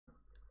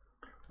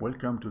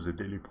Welcome to the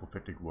Daily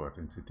Prophetic Word,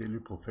 and the Daily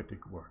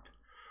Prophetic Word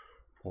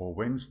for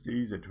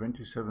Wednesday, the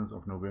 27th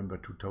of November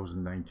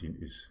 2019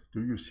 is,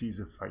 do you see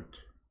the fight?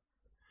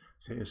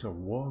 There is a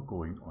war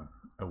going on,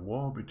 a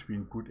war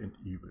between good and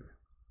evil.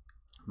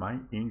 My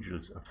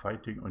angels are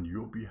fighting on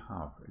your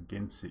behalf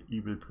against the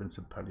evil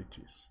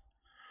principalities.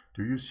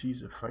 Do you see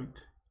the fight?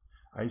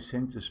 I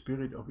sent the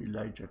spirit of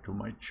Elijah to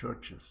my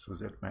churches so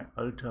that my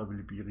altar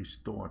will be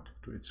restored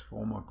to its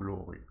former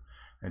glory.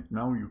 And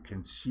now you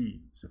can see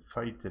the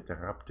fight that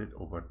erupted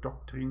over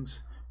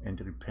doctrines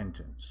and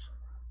repentance.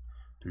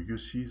 Do you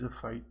see the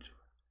fight?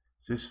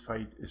 This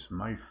fight is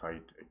my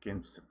fight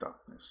against the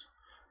darkness,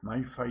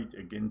 my fight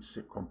against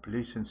the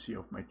complacency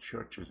of my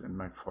churches and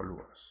my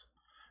followers.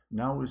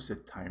 Now is the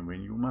time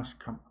when you must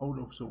come out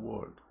of the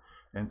world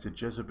and the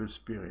Jezebel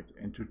spirit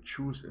and to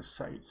choose a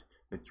side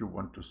that you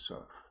want to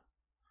serve,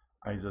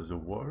 either the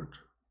world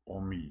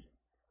or me.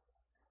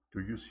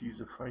 Do you see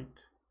the fight?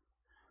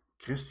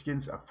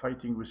 Christians are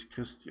fighting with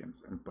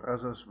Christians, and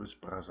brothers with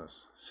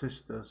brothers,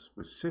 sisters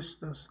with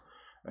sisters,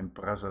 and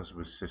brothers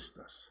with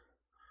sisters.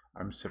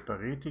 I'm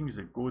separating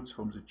the goats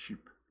from the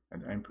sheep,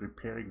 and I'm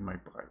preparing my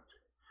bride,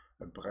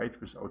 a bride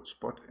without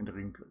spot and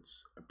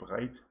wrinkles, a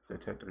bride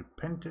that had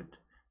repented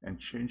and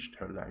changed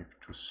her life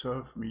to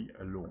serve me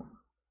alone.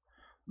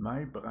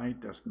 My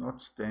bride does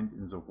not stand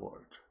in the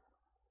world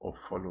or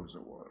follow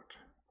the world.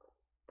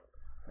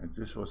 And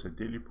this was a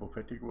daily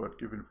prophetic word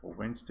given for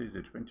Wednesday,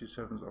 the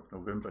 27th of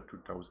November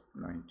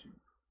 2019.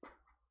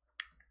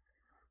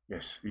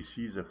 Yes, we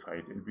see the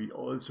fight, and we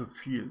also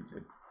feel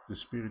that the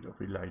spirit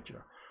of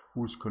Elijah,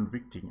 who is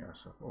convicting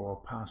us of our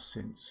past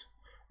sins,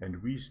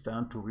 and we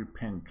stand to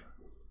repent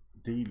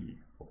daily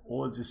for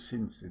all the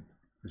sins that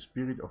the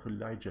spirit of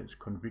Elijah is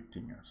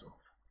convicting us of,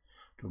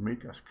 to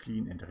make us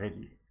clean and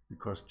ready,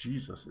 because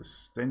Jesus is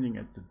standing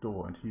at the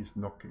door and he is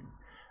knocking.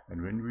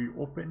 And when we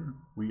open,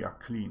 we are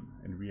clean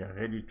and we are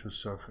ready to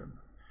serve him,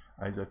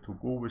 either to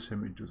go with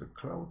him into the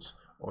clouds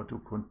or to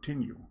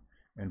continue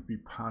and be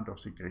part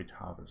of the great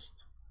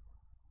harvest.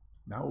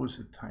 Now is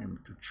the time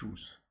to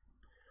choose.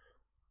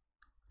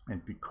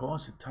 And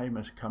because the time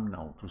has come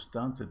now to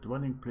start the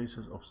dwelling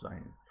places of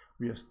Zion,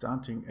 we are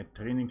starting a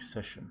training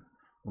session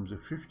from the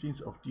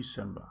 15th of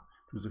December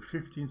to the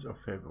 15th of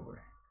February,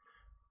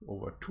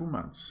 over 2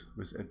 months,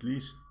 with at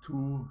least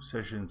 2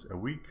 sessions a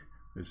week,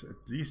 with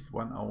at least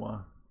 1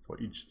 hour for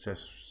each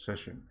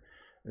session.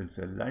 It's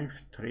a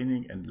live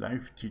training and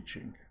live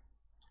teaching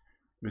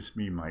with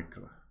me,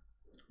 Michael.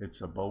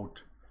 It's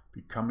about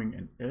becoming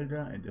an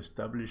elder and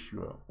establish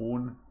your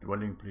own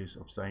dwelling place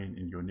of Zion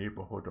in your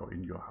neighborhood or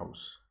in your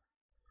house.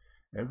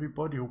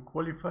 Everybody who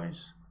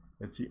qualifies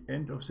at the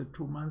end of the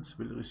 2 months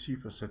will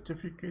receive a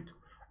certificate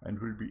and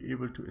will be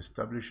able to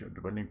establish a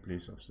dwelling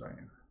place of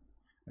Zion.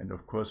 And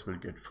of course will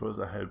get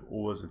further help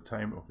over the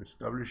time of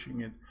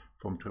establishing it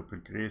from Triple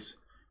Grace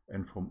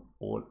and from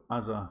all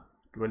other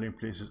dwelling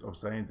places of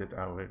Zion that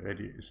are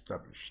already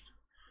established.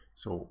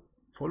 So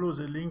follow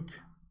the link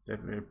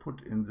that we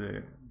put in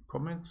the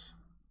comments.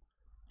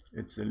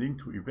 It's a link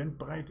to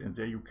Eventbrite, and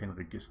there you can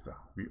register.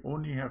 We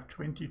only have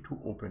 22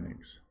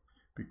 openings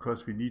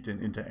because we need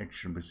an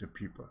interaction with the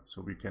people,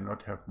 so we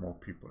cannot have more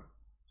people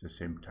at the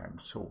same time.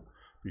 So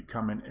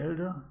become an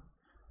elder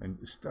and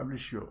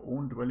establish your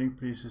own dwelling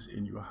places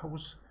in your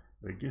house,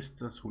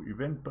 register through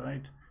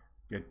Eventbrite,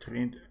 get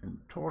trained and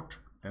taught,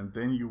 and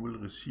then you will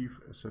receive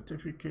a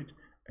certificate,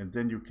 and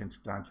then you can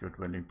start your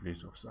dwelling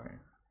place of Zion.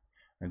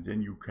 And then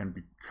you can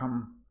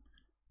become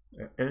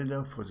an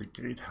elder for the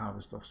great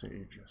harvest of the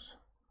ages.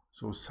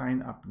 So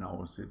sign up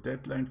now. The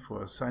deadline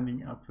for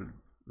signing up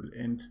will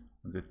end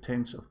on the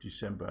 10th of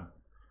December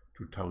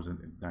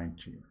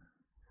 2019.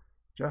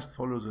 Just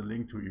follow the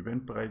link to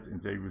Eventbrite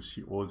and there you will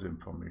see all the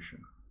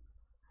information.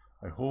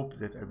 I hope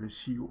that I will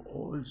see you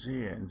all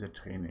there in the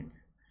training.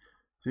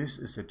 This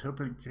is the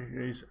Triple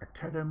Grace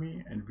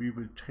Academy, and we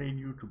will train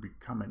you to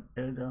become an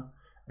elder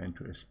and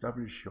to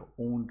establish your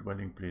own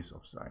dwelling place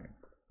of Zion.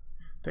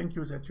 Thank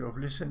you that you have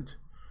listened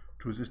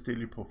to this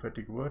daily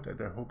prophetic word, and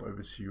I hope I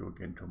will see you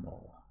again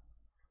tomorrow.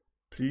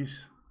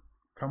 Please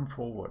come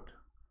forward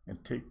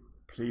and take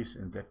place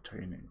in that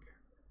training,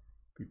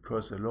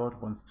 because the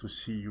Lord wants to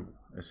see you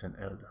as an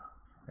elder,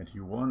 and he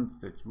wants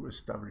that you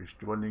establish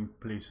dwelling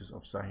places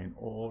of Zion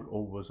all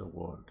over the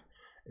world,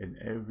 in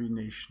every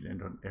nation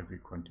and on every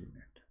continent.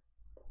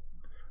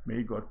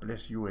 May God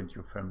bless you and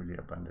your family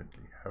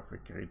abundantly. Have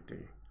a great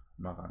day.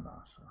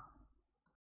 Maranatha.